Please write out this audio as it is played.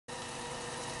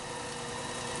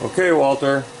Okay,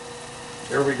 Walter,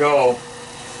 here we go.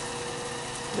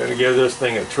 I'm gonna give this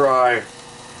thing a try,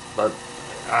 but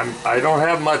I don't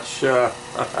have much. I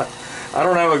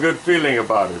don't have a good feeling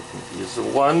about it. It's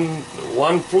one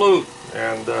flute,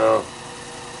 and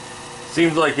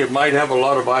seems like it might have a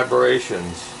lot of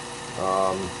vibrations.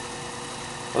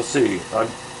 Let's see.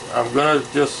 I'm gonna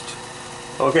just.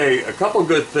 Okay, a couple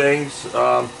good things.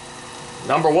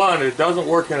 Number one, it doesn't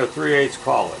work in a 3/8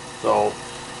 collet. So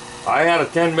I had a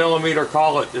 10mm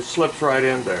collet. It slips right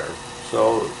in there.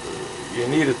 So you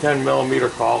need a 10mm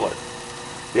collet.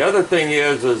 The other thing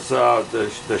is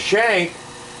the shank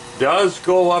does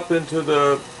go up into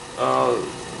the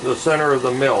center of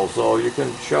the mill, so you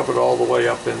can shove it all the way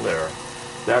up in there.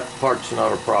 That part's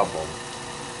not a problem.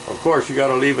 Of course, you got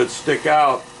to leave it stick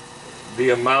out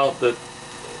the amount that,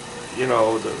 you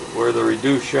know, where the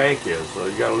reduced shank is. So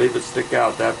you got to leave it stick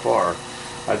out that far.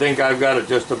 I think I've got it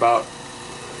just about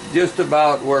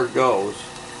where it goes.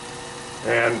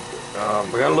 And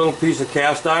we got a little piece of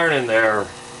cast iron in there,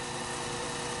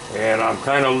 and I'm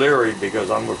kind of leery because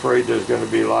I'm afraid there's going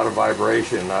to be a lot of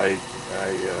vibration.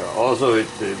 Also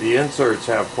the inserts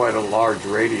have quite a large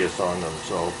radius on them,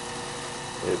 so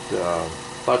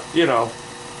but you know,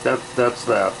 that's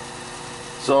that.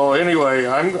 So anyway,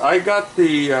 I got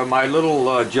the my little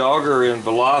jogger in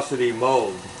velocity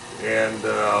mode, and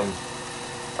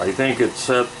I think it's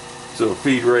set to a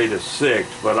feed rate of 6,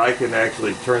 but I can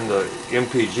actually turn the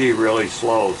MPG really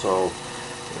slow, so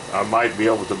I might be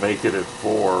able to make it at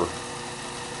 4.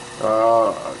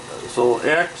 So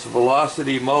X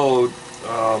velocity mode.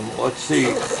 Let's see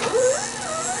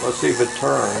if it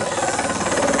turns.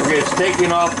 Okay, it's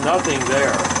taking off nothing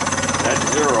there. That's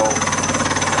 0.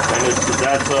 And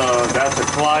that's a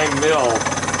climb mill.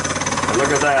 And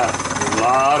look at that, a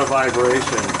lot of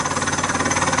vibration.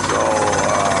 So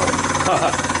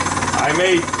I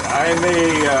may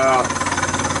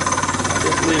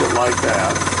just leave it like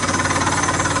that.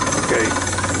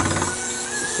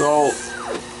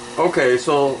 Okay,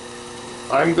 so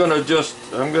I'm gonna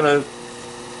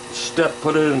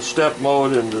put it in step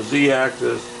mode in the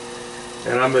Z-axis,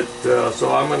 and I'm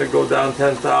gonna go down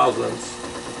 10 thousandths.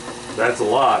 That's a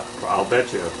lot, I'll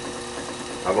bet you.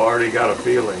 I've already got a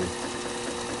feeling.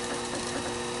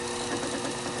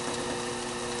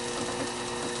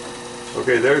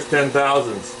 Okay, there's 10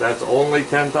 thousandths. That's only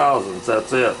 10 thousandths.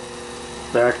 That's it.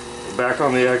 Back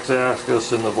on the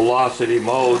x-axis in the velocity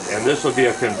mode, and this will be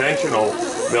a conventional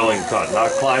milling cut, not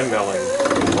climb milling.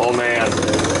 Oh man.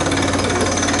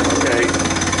 Okay,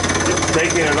 it's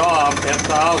taking it off 10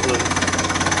 thousandths.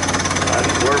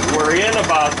 We're in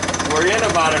about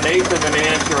 1/8 of an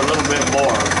inch or a little bit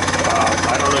more.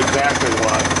 I don't know exactly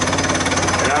what.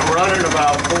 And I'm running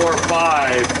about 4 or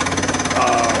 5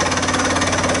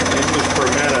 inches per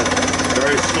minute,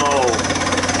 very slow.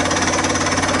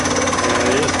 And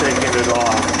it is taking it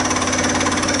off.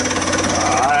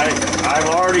 I've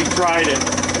already tried it.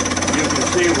 You can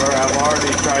see where I've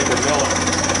already tried to mill it.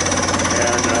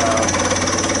 And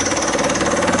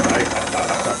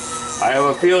I have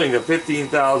a feeling that 15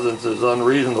 thousandths is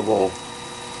unreasonable.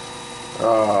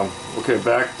 Okay,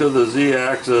 back to the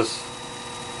Z-axis,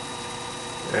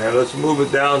 and let's move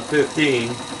it down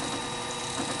 15.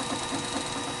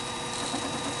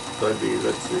 That'd be,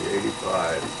 let's see,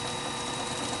 85.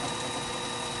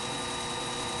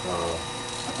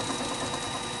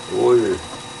 Boy,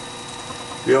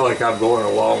 feel like I'm going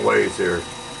a long ways here.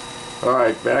 All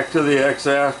right, back to the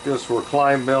x-axis. We're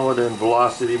climb milling in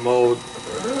velocity mode.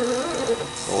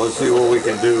 Well, let's see what we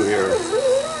can do here.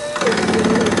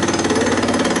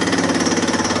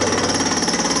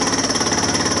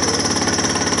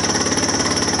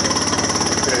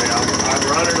 Okay, I'm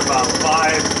running about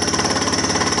 5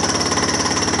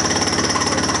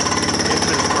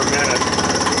 inches per minute.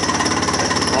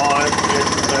 Oh, I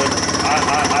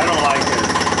don't like it.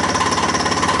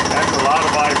 That's a lot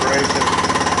of vibration.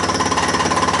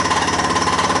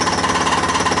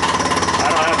 I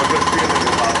don't have a good feeling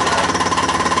about that.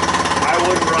 I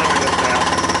wouldn't run it at that.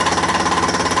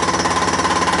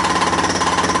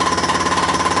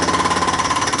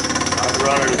 I'd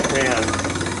run it at 10.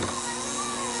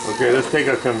 Okay, let's take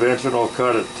a conventional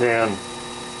cut at 10.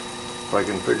 If I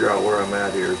can figure out where I'm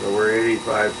at here. So we're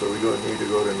 85, so we need to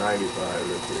go to 95.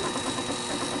 Let's see.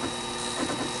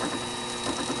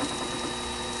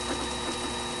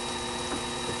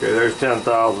 Okay, there's 10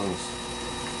 thousandths.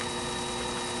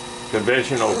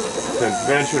 Conventional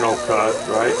cut,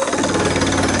 right?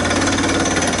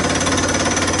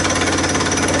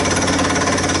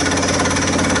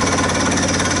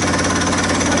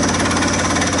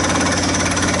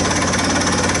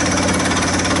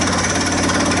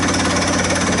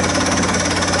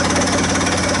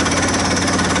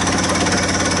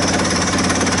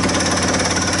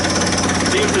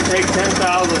 take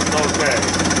 10,000 is okay.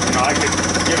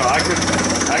 You know, I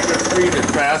could feed it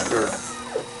faster.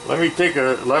 Let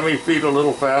me feed a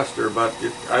little faster, but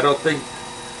I don't think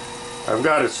I've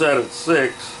got it set at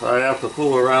 6. I have to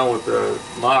fool around with the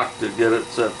Mach to get it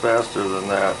set faster than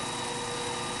that.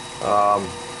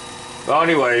 Well,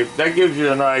 anyway, that gives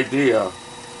you an idea.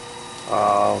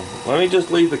 Let me just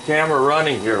leave the camera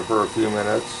running here for a few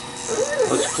minutes.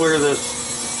 Let's clear this.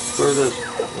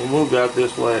 We'll move that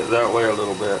that way a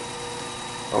little bit.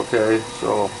 Okay,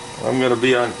 so I'm going to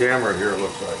be on camera here, it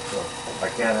looks like, so I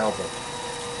can't help it.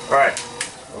 All right.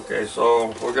 Okay,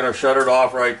 so we're going to shut it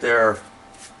off right there.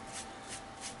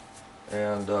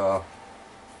 And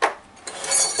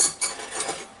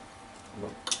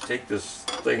take this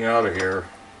thing out of here.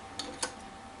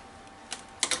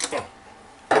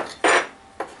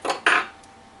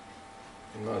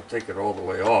 I'm going to take it all the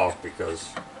way off because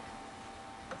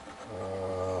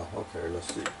okay,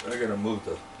 let's see. I'm going to move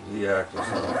the Z-axis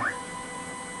off.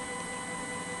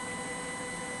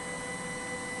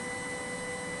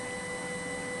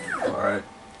 Alright,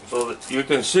 so that you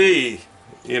can see,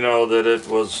 you know, that it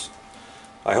was,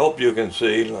 I hope you can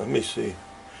see, let me see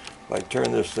if I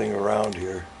turn this thing around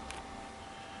here.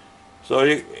 So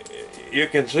you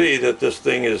can see that this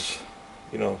thing is,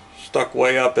 you know, stuck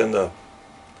way up in the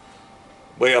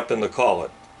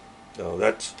collet. So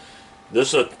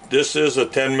this is a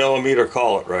 10 millimeter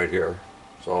collet right here.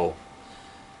 So,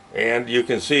 and you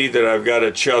can see that I've got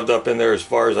it shoved up in there as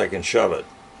far as I can shove it.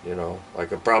 You know, I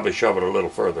could probably shove it a little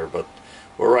further, but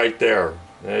we're right there.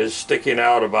 And it's sticking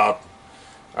out about,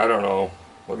 I don't know.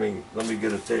 Let me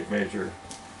get a tape measure.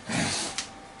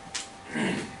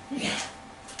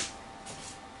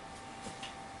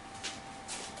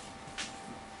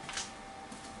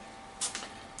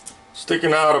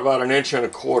 Sticking out about 1.25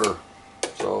 inches.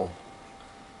 So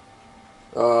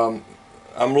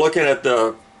I'm looking at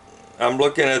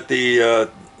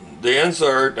the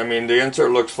insert. I mean, the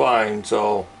insert looks fine,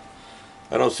 so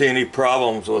I don't see any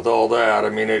problems with all that. I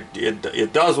mean,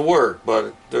 it does work,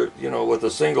 but there, you know, with a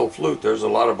single flute, there's a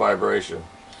lot of vibration.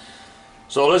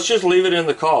 So let's just leave it in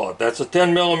the collet. That's a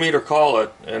 10 millimeter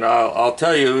collet, and I'll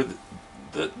tell you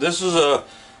that this is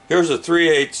here's a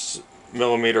 3/8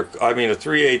 millimeter. I mean, a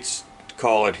 3/8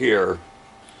 collet here,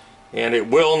 and it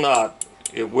will not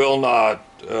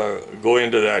go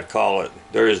into that collet.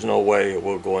 There is no way it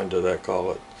will go into that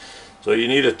collet. So you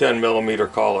need a 10 millimeter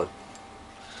collet.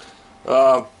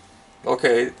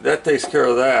 Okay, that takes care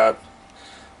of that.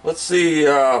 Let's see.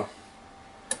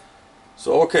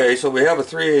 So okay, so we have a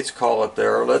 3/8 collet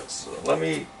there. Let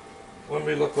me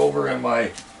look over in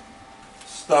my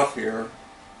stuff here.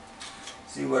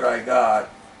 See what I got.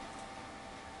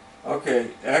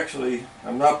 Okay, actually,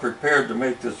 I'm not prepared to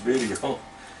make this video,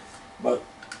 but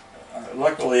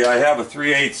luckily I have a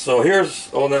 3/8. So here's,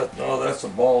 oh, that's a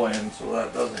ball end, so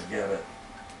that doesn't get it.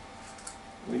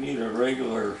 We need a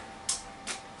regular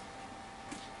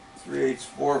 3/8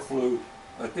 4 flute.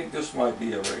 I think this might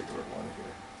be a regular one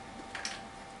here.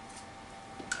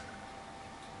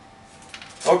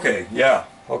 Okay, yeah.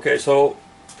 Okay, so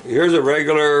here's a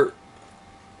regular.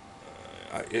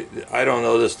 I don't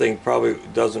know, this thing probably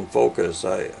doesn't focus.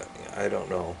 I don't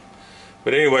know.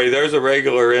 But anyway, there's a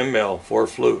regular M-mill 4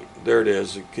 flute. There it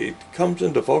is. It comes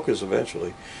into focus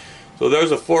eventually. So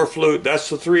there's a 4 flute. That's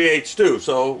the 3/8 too.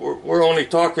 So we're only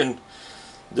talking,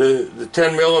 the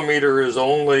 10 millimeter is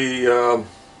only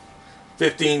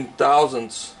 15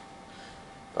 thousandths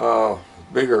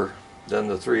bigger than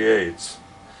the 3/8.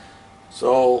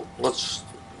 So let's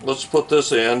put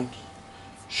this in,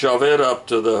 shove it up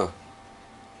to the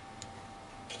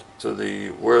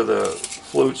where the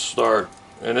flutes start,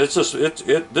 and this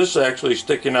is actually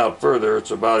sticking out further.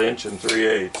 It's about 1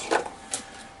 3/8.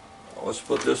 Let's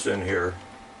put this in here.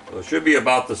 So it should be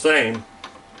about the same.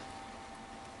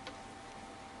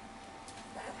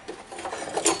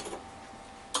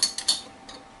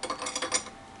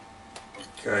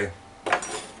 Okay.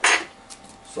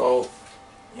 So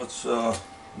let's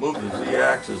move the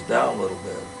Z-axis down a little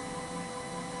bit.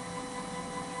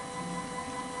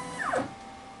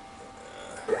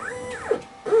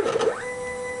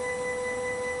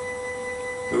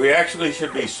 We actually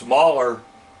should be smaller.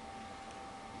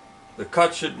 The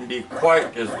cut shouldn't be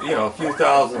quite as, you know, a few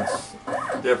thousandths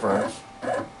difference.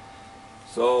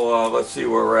 So let's see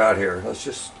where we're at here.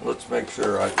 Let's make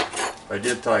sure I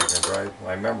did tighten it right.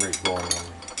 My memory's going on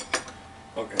me.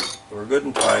 Okay, we're good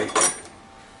and tight.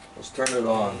 Let's turn it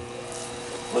on.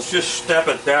 Let's just step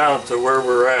it down to where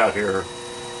we're at here.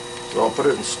 So I'll put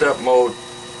it in step mode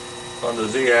on the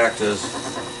Z-axis.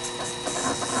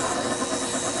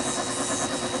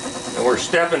 And we're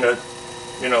stepping it,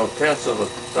 you know, tenths of a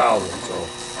thousand. So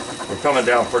We're coming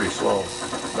down pretty slow.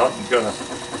 Not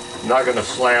gonna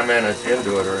slam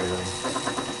into it or anything.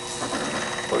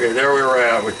 Okay, there we were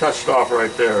at. We touched off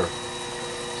right there.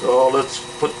 So let's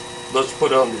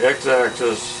put on the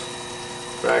x-axis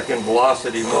back in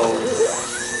velocity mode.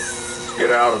 Let's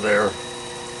get out of there.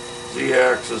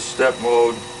 Z-axis step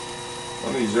mode.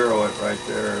 Let me zero it right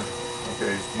there.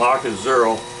 Okay, Mach is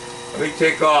 0. Let me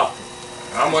take off.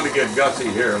 I'm going to get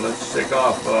gutsy here. Let's take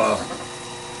off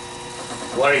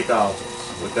 20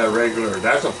 thousandths with that regular.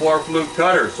 That's a 4 flute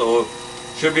cutter, so it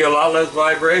should be a lot less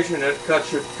vibration. It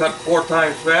should cut 4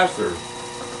 times faster.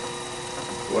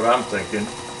 What I'm thinking.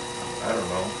 I don't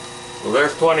know. So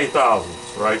there's 20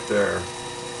 thousandths right there.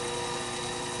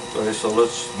 Okay, so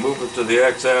let's move it to the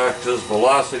x-axis,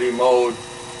 velocity mode,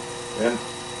 and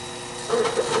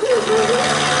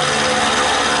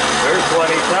there's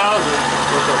 20,000,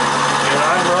 and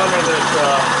I'm running at,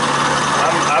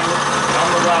 I'm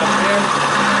about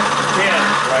 10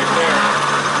 right there.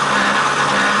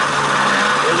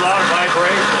 There's a lot of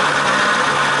vibration.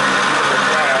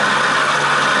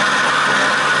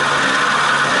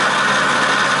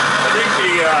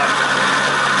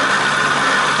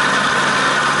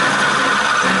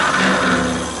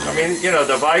 I think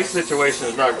the vice situation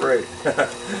is not great.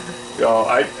 So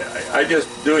I just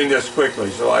doing this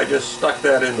quickly, so I just stuck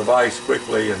that in the vise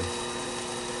quickly, and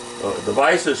the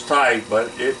vise is tight,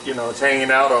 but it's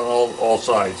hanging out on all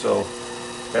sides. So,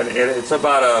 and it's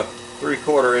about a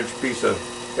 3/4 inch piece of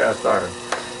cast iron.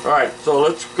 All right, so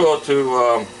let's go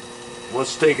to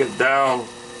let's take it down.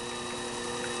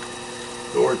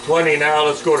 So we're 20 now.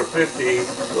 Let's go to 50.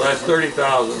 So that's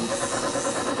 30,000.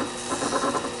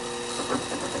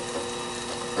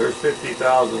 There's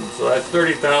 50,000, so that's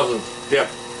 30,000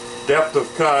 depth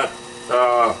of cut,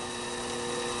 about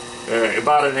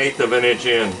 1/8 of an inch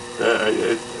in.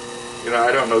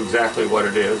 I don't know exactly what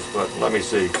it is, but let me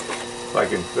see if I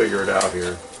can figure it out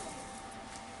here.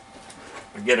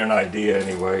 I get an idea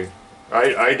anyway.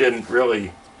 I didn't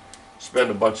really spend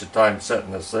a bunch of time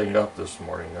setting this thing up this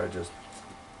morning.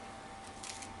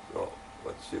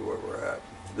 Let's see where we're at.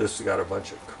 This has got a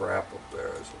bunch of crap up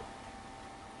there.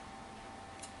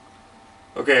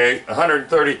 Okay,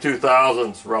 132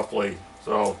 thousandths roughly,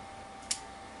 so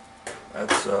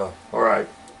that's all right.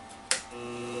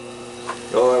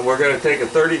 So and we're going to take a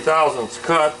 30 thousandths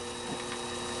cut,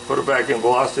 put it back in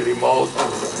velocity mode.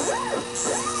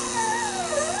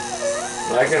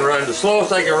 I can run, the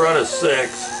slowest I can run is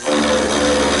 6.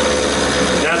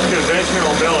 That's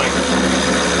conventional milling.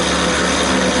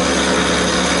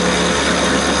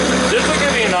 This will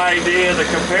give you an idea of the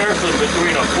comparison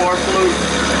between a 4 flute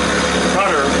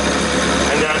cutter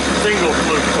and that single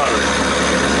flute cutter.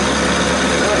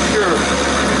 I'm not sure.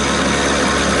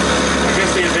 I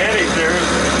guess the advantage there is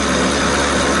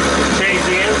to change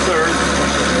the insert.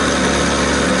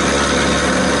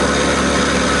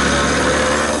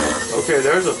 Okay,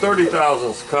 there's a 30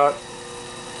 thousandths cut.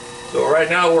 So right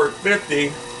now we're at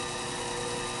 50.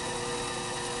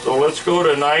 So let's go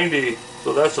to 90.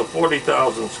 So that's a 40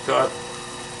 thousandths cut.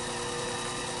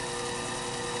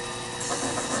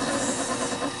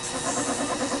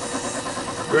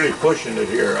 Really pushing it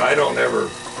here. I don't ever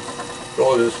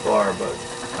go this far, but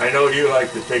I know you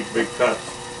like to take big cuts.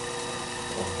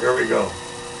 Well, here we go.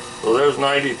 So there's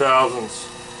 90 thousandths.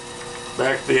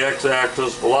 Back to the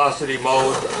x-axis, velocity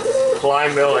mode,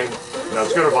 climb milling. Now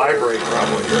it's going to vibrate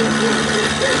probably. I'm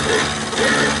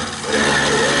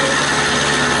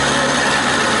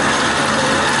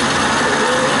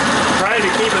trying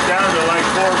to keep it down to like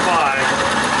 4 or 5.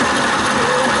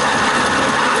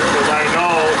 Because I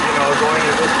know, going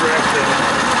in this direction,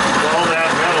 with all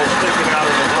that metal sticking out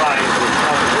of the vise, it's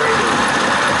not the greatest.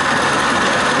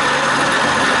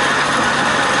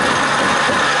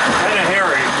 Kind of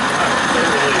hairy, to say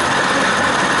the least.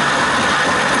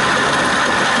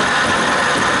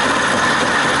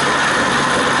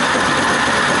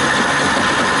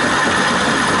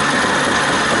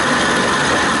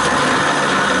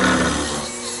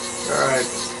 Alright,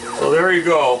 so there you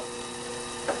go.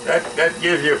 That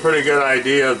gives you a pretty good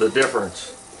idea of the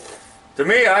difference. To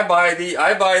me, I buy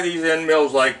these end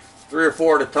mills like 3 or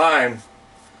 4 at a time,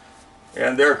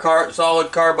 and they're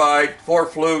solid carbide, 4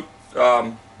 flute,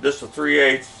 just a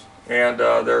 3/8, and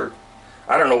they're,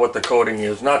 I don't know what the coating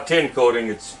is, not tin coating.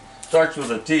 It starts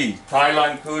with a T,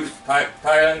 Thailand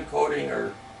coating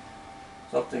or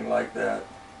something like that.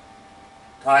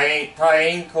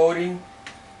 Taig coating.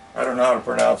 I don't know how to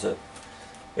pronounce it.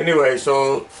 Anyway,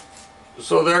 so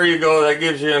there you go. That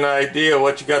gives you an idea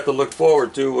what you got to look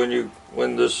forward to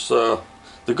when this. The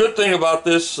good thing about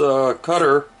this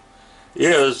cutter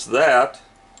is that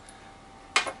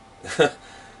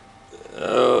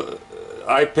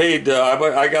I paid,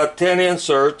 I got 10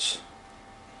 inserts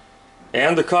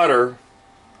and the cutter,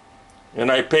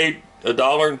 and I paid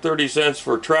 $1.30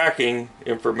 for tracking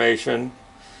information,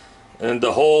 and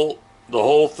the whole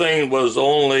thing was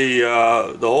only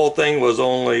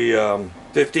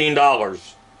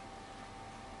 $15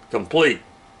 complete,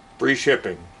 free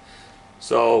shipping.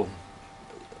 So,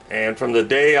 and from the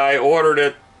day I ordered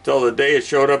it till the day it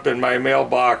showed up in my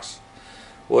mailbox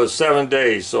was 7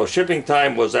 days. So shipping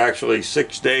time was actually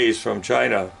 6 days from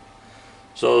China.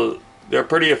 So they're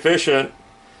pretty efficient.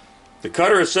 The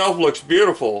cutter itself looks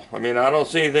beautiful. I mean, I don't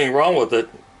see anything wrong with it.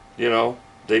 You know,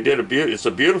 they did it's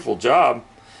a beautiful job.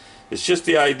 It's just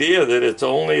the idea that it's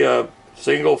only a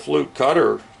single flute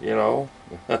cutter, you know.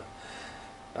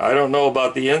 I don't know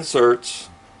about the inserts.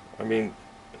 I mean,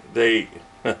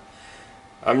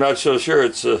 I'm not so sure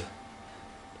it's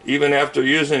even after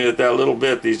using it that little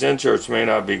bit, these inserts may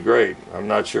not be great. I'm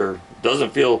not sure. It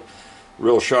doesn't feel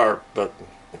real sharp, but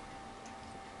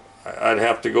I'd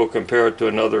have to go compare it to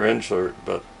another insert.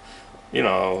 But, you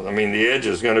know, I mean, the edge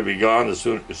is going to be gone as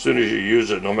soon as you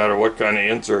use it, no matter what kind of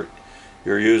insert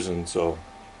you're using. So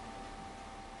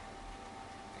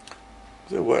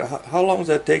how long does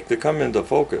that take to come into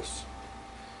focus?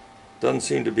 Doesn't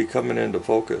seem to be coming into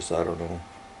focus. I don't know.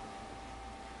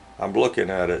 I'm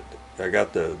looking at it. I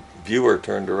got the viewer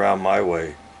turned around my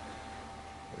way.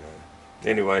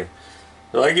 Anyway,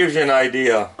 so that gives you an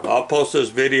idea. I'll post this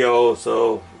video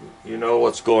so you know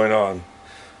what's going on.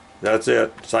 That's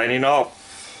it. Signing off.